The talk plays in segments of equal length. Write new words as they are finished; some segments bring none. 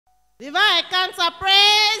Divine Cancer,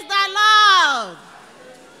 praise the Lord.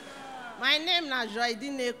 My name is Joy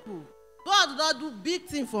Dineku. God don't do big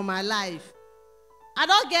thing for my life. I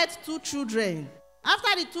don't get 2 children.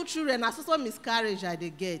 After the 2 children, I also miscarriage I dey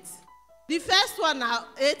get. The first one now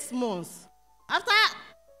 8 months. After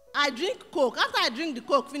I drink coke, after I drink the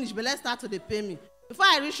coke, finish, belle start to dey pay me. Before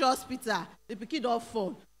I reach hospital, the pikin don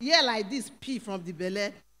fall. Here like this, pee from the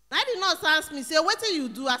belle. Now the nurse ask me, say, wetin you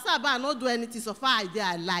do? I say, I no do anything so far I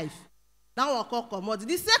dey alive. That one come comot.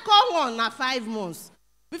 The second one na 5 months.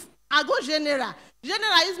 I go general.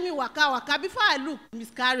 General use me waka. Before I look,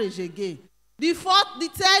 miscarriage again. The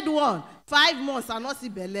third one, 5 months, I not see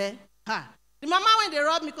belle. Ha. The mama when they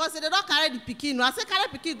rub me, because they don't carry the pikin. I say, carry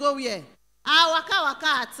pikin go where? I waka,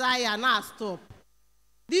 I tire, now I stop.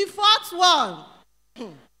 The fourth one,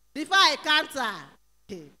 before I cancer,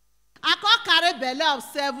 I can't carry belle of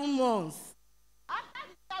 7 months. After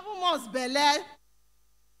the 7 months belle,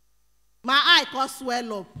 my eye can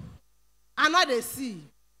swell up. I know they see.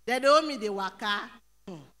 They owe me the waka.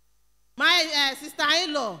 My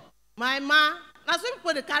sister-in-law, my ma, now some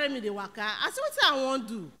people they carry me the waka. I say, what I want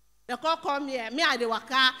to do? They come here. Me I the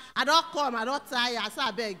waka. I don't come. I don't tire. I say,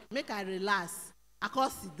 I beg, make I relax. I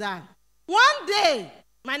can't sit down. One day,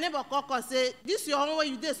 my neighbor call say, this your own way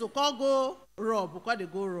you did, so call go rub. Because they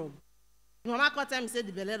go rub. Mama call time say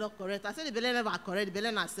the belle not correct. I say the belle never correct. The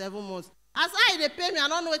belle na 7 months. As they pay me, I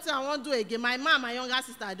don't know what I want to do again. My mom, my younger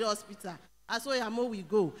sister at the hospital. I saw Yamo, we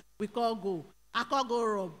go. We call go. I call go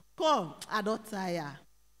rub. Come, I don't tire.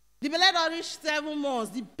 The belle don't reach 7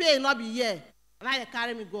 months. The pain not be here. And I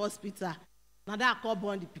carry me go hospital. Now that I call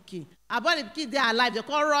born the pikin. I born the pikin, they are alive. They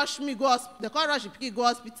call rush me go. They call rush the pikin go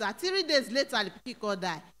hospital. 3 days later, the pikin call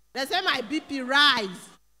die. They say my BP rise.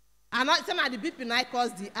 And not say my the BP now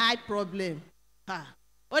cause the eye problem. Ha.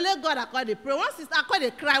 Only God I call the pray. One sister I call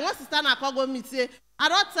the cry. One sister I call go meet say, I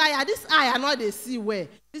don't tire. This eye I know they see where.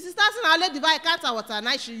 The sister say I let divine cancer water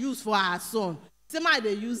now she use for her son. Say my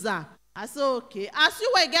they use her. I say okay. As you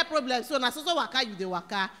will get problem, so now so waka you the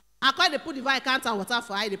waka. I call they put divine cancer water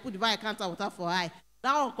for eye. They put divine cancer water for eye.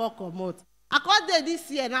 That one call come out. I call there this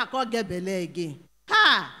year now I call get belle again.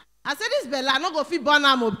 Ha! I say this belle I no go fit burn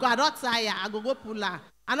am because I don't tire. I go pull her.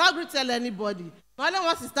 I not agree tell anybody. Only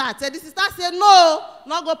one sister I tell the sister say no,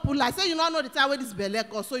 not go pull her. I say you don't know the time where this belle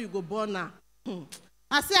cause so you go burn her.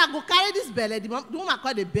 I say I go carry this belle. The woman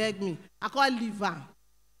call they beg me. I call leave her.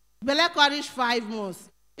 Belle call reach 5 months.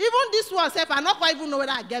 Even this one self, I not quite even know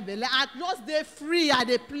whether I get belle. I just dey free. I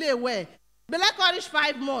dey play well. Belle call reach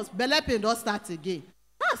 5 months. Belle pain don't start again.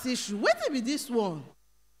 That's issue. Wait till be this one.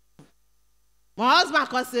 My husband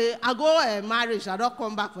can say I go marriage. I don't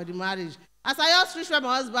come back for the marriage. As I just reach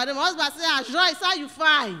my husband say, ah, Joyce, how you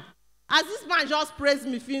fine? As this man just praise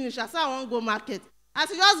me finish, I say I won't go market. As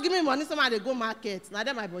he just give me money, somebody go market. Now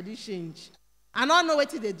then my body change. I don't know what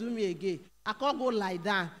they do me again. I can't go lie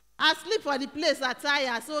down. I sleep for the place. I tire.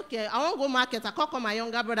 I say, okay, I won't go market. I can't call my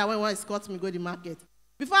younger brother when he escort me go the market.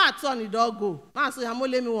 Before I turn, he don't go. Now I say, I'm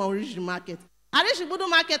only let me want reach the market. I reach the Budu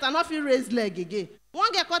market, I not feel raise leg again.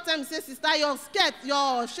 One girl call time say, sister, your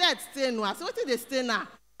shirt stain. I say, what did they stain now?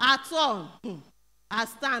 I turn. I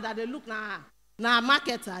stand. I they look now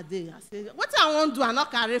market are there. I say, what I want to do? I not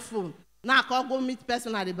carry phone. Now I can't go meet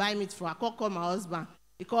person that they buy meat for. I can't call my husband.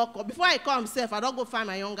 Before I call himself, I don't go find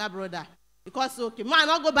my younger brother. Because okay, man, I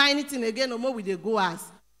not go buy anything again no more with the goers.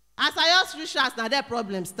 As I just reach us, now their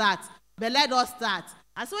problem start. Belle don't start.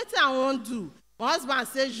 I say, what I want to do? My husband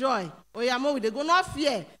say, Joy, oh yeah, more with the go, not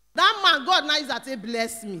fear. That man, God now is that he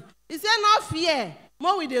bless me. He said, not fear.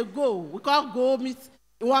 More with the go. We can't go meet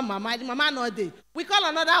one mama. The mama not there. We call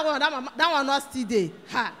another one. That one not still there.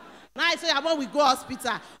 Ha. Now I say, when we go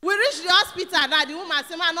hospital. We reach the hospital now. The woman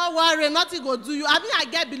say, man, not worry, nothing go do you. I mean, I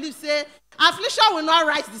get belief say, affliction will not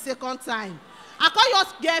rise the second time. I call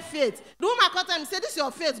just get faith. The woman call time say, this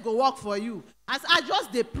your faith go work for you. As I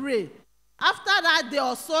just they pray. After that day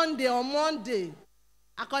or Sunday or Monday,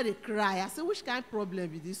 I call they cry. I say, which kind of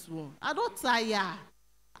problem is this one? I don't tire.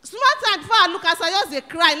 Small time before I look, as I just they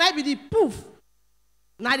cry, now be the poof.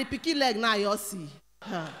 Now the picky leg now you see.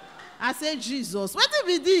 I say, Jesus, what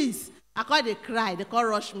be this? I call they cry. They call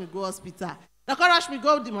rush me go hospital. They call rush me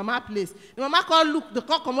go to the mama place. The mama call look. They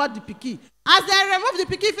call come out the picky. As they remove the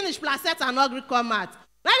picky, finish placenta and ugly come out.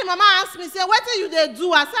 Now the mama ask me, say, what do you they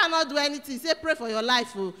do? I say, I not do anything. Say, pray for your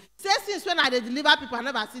life. Oh. Say, since when I deliver people, I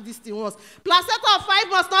never see this thing once. Placenta of 5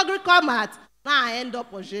 months, not ugly come out. Now I end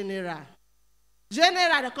up on general.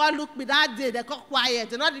 General, they call look me that day. They call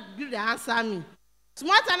quiet. They not give the answer me.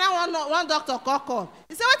 Small time now one doctor call.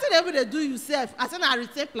 He said, what did they do yourself? I said, I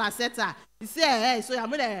retain placenta. He said, hey, so you're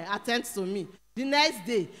going to attend to me. The next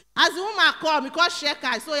day, as the woman come, because check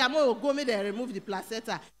her, so I'm going to go me they remove the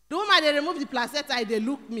placenta. The woman they remove the placenta, they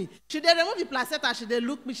look me. She they remove the placenta, she they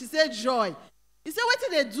look me. She said, Joy. He said, what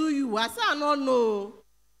did they do you? I said, I don't know.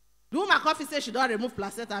 The woman coffee said she don't remove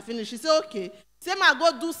placenta. Finish. She said, okay. Say I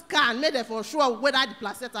go do scan, make them for sure whether the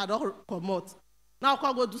placenta don't come out. Now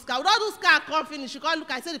I go do scan. We don't do scan, come finish. She come look,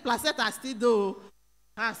 I say the placenta still do.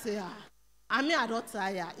 I say, I mean I don't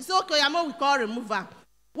tire. He said, okay, we call remover.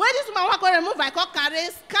 When this woman want to remove, I call carry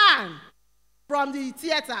scan from the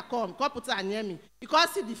theater come put her near me. Because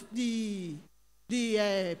see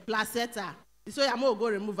the placenta. So I'm going to go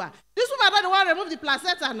remove her. This woman don't want to remove the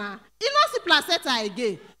placenta now. He not see placenta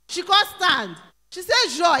again. She can't stand. She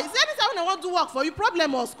says, Joy, is there anytime when I want to work for you,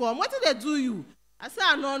 problem must come. What did they do you? I said,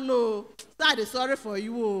 I don't know. Say, sorry for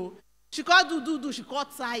you. She can't do. She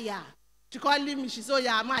can't tire. She can't leave me. She said,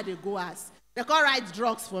 yeah, I'm at the go ask. They can't write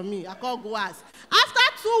drugs for me. I can't go ask.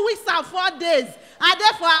 After 2 weeks and 4 days, I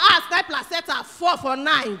therefore asked my placenta 4 for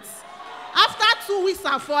nights. After 2 weeks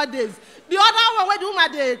and 4 days, the other one where the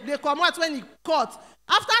woman they come out when he cut.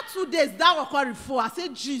 After 2 days, that one called 4. I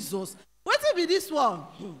said, Jesus, what will be this one?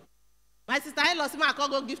 My sister-in-law said, I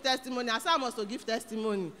can't go give testimony. I said, I must give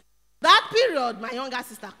testimony. That period, my younger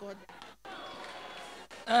sister called.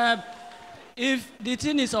 If the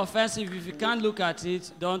thing is offensive, if you can't look at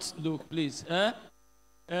it, don't look, please.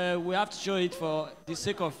 We have to show it for the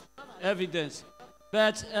sake of evidence.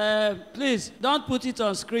 But please, don't put it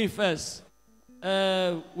on screen first. We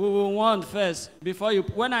will warn first. Before you,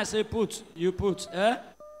 when I say put, you put.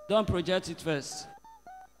 Don't project it first.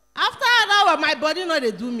 After that one, my body know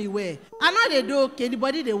they do me well. I know they do okay. The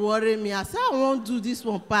body they worry me. I say I won't do this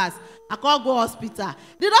one pass. I can't go hospital.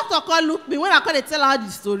 The doctor call look me when I call they tell her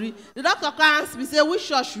the story. The doctor call ask me say which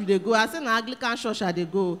church should they go? I say na Anglican church should they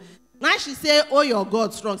go. Now she say, oh, your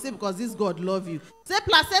God strong. Say, because this God love you. Say,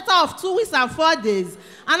 placenta of 2 weeks and 4 days.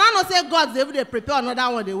 And I know say, God, they prepare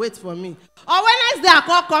another one, they wait for me. Or Wednesday, I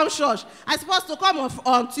call come church. I supposed to come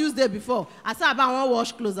on Tuesday before. I said, I want to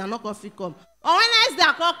wash clothes and not coffee come. Or Wednesday,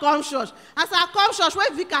 I call come church. I said, I come church, where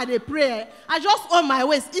Vika they pray. I just on my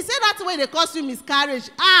waist. He said, that's why they cause you miscarriage.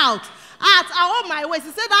 Out. I on my waist.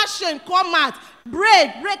 He said, that shame come out.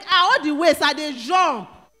 Break out all the waist. I they jump.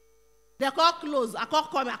 They call close. I call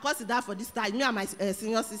come. I call sit down for this time. Me and my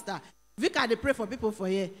senior sister. Vika, they pray for people for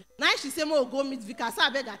here. Now she say, "Mo go meet Vika." I say, "I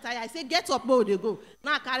beg her tire." I say, "Get up, mo they go."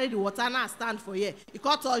 Now I carry the water. Now I stand for here. He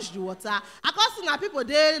can't touch the water. I can't see now people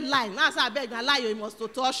they line. Now I say, "I beg now lie you must to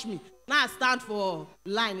touch me." Now I stand for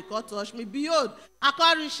line. He can't touch me. Behold, I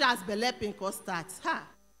can't reach as belle pain can start. Ha!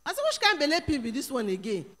 I say, which kind of belle pain be this one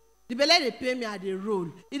again? The belle they pay me at the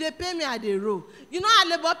roll. If they pay me at the roll, you know how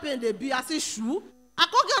labor pain they be. I say, "Shoo." I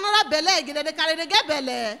can't get another belle again. They carry they get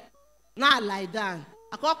belle. Now I lie down.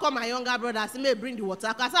 I can't call my younger brother. I say, "May bring the water."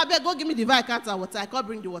 I said, "I beg, go give me the Vicanta water." I can't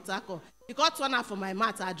bring the water. He can't turn out for my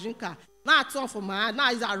mat. I drink her. Now I turn for my hand. Now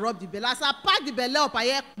I rub the belle. I say, "I pack the belle up. I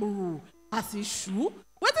hear, I say, shoo.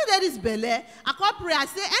 What is this belle?" I can't pray. I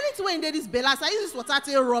say, "Anything in this belle, I say, use this water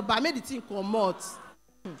to rub. I made the thing come out."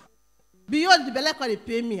 Beyond the belle, they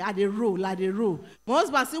pay me. I they roll. My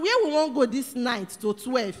husband say, "Where we won't go this night to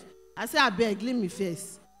 12?" I say, "I beg, leave me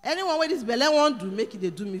first. Anyone where this belle won't do, make it they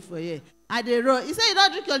do me for here." I dey roll. He say, "You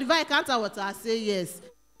don't drink your divine counter water." I say, "Yes."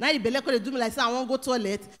 Now the belle they do me like say I won't go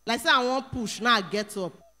toilet, like say I won't push. Now I get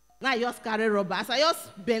up. Now I just carry rubber. As I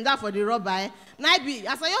just bend down for the rubber, now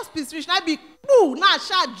as I just piece reach, now I be poo. Now I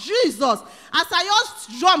shout Jesus. As I just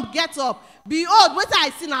jump, get up. Behold, what I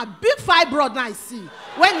see now, big fibroid now I see.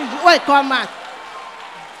 When it come out.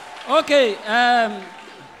 Okay,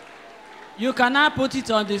 you cannot put it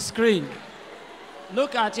on the screen.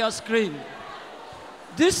 Look at your screen.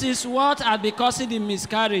 This is what had been causing the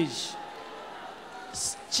miscarriage.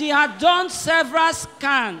 She had done several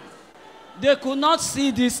scans. They could not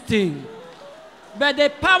see this thing. But the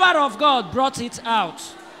power of God brought it out.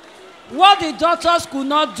 What the doctors could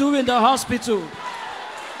not do in the hospital,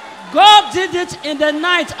 God did it in the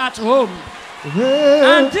night at home.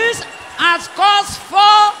 And this has caused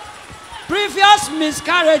 4 previous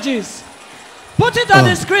miscarriages. Put it on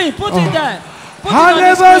the screen. Put it there. I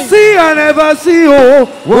never see, oh,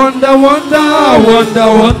 wonder, wonder, wonder,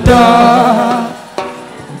 wonder.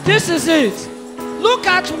 This is it. Look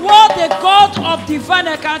at what the God of divine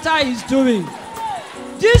encounter is doing.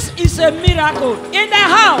 This is a miracle in the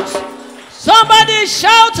house. Somebody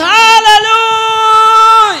shout hallelujah.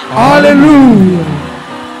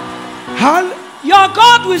 Hallelujah. Your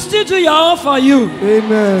God will still do your own for you.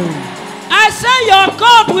 Amen. I say your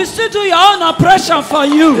God will still do your own operation for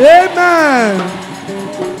you. Amen.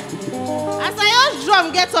 As I just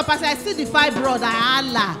drum get up, as I see the fibroid,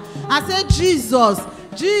 I say, Jesus,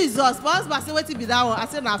 Jesus, pastor say wetin be that one? I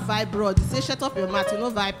say na fibroid. He say shut up your mouth, you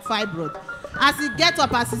know fibroid. As he get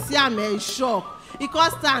up, as he see am, he shock. He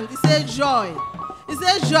come stand, he say joy. He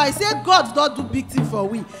say joy. He say God don do big thing for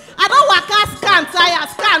we. I don waka scan tire,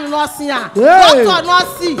 scan no see am. Doctor no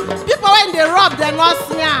see. People when they rub, they no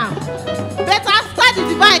see am. But after the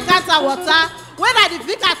divine encounter water, when I the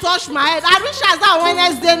vicar touch my head, I reach as that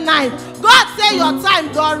Wednesday night. God say your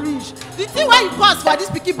time don reach. The thing wey you cause for this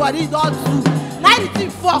pikin body don do. Now the thing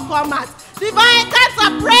for come out. Divine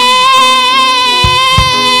encounter, praise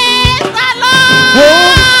the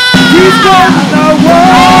Lord. He's gone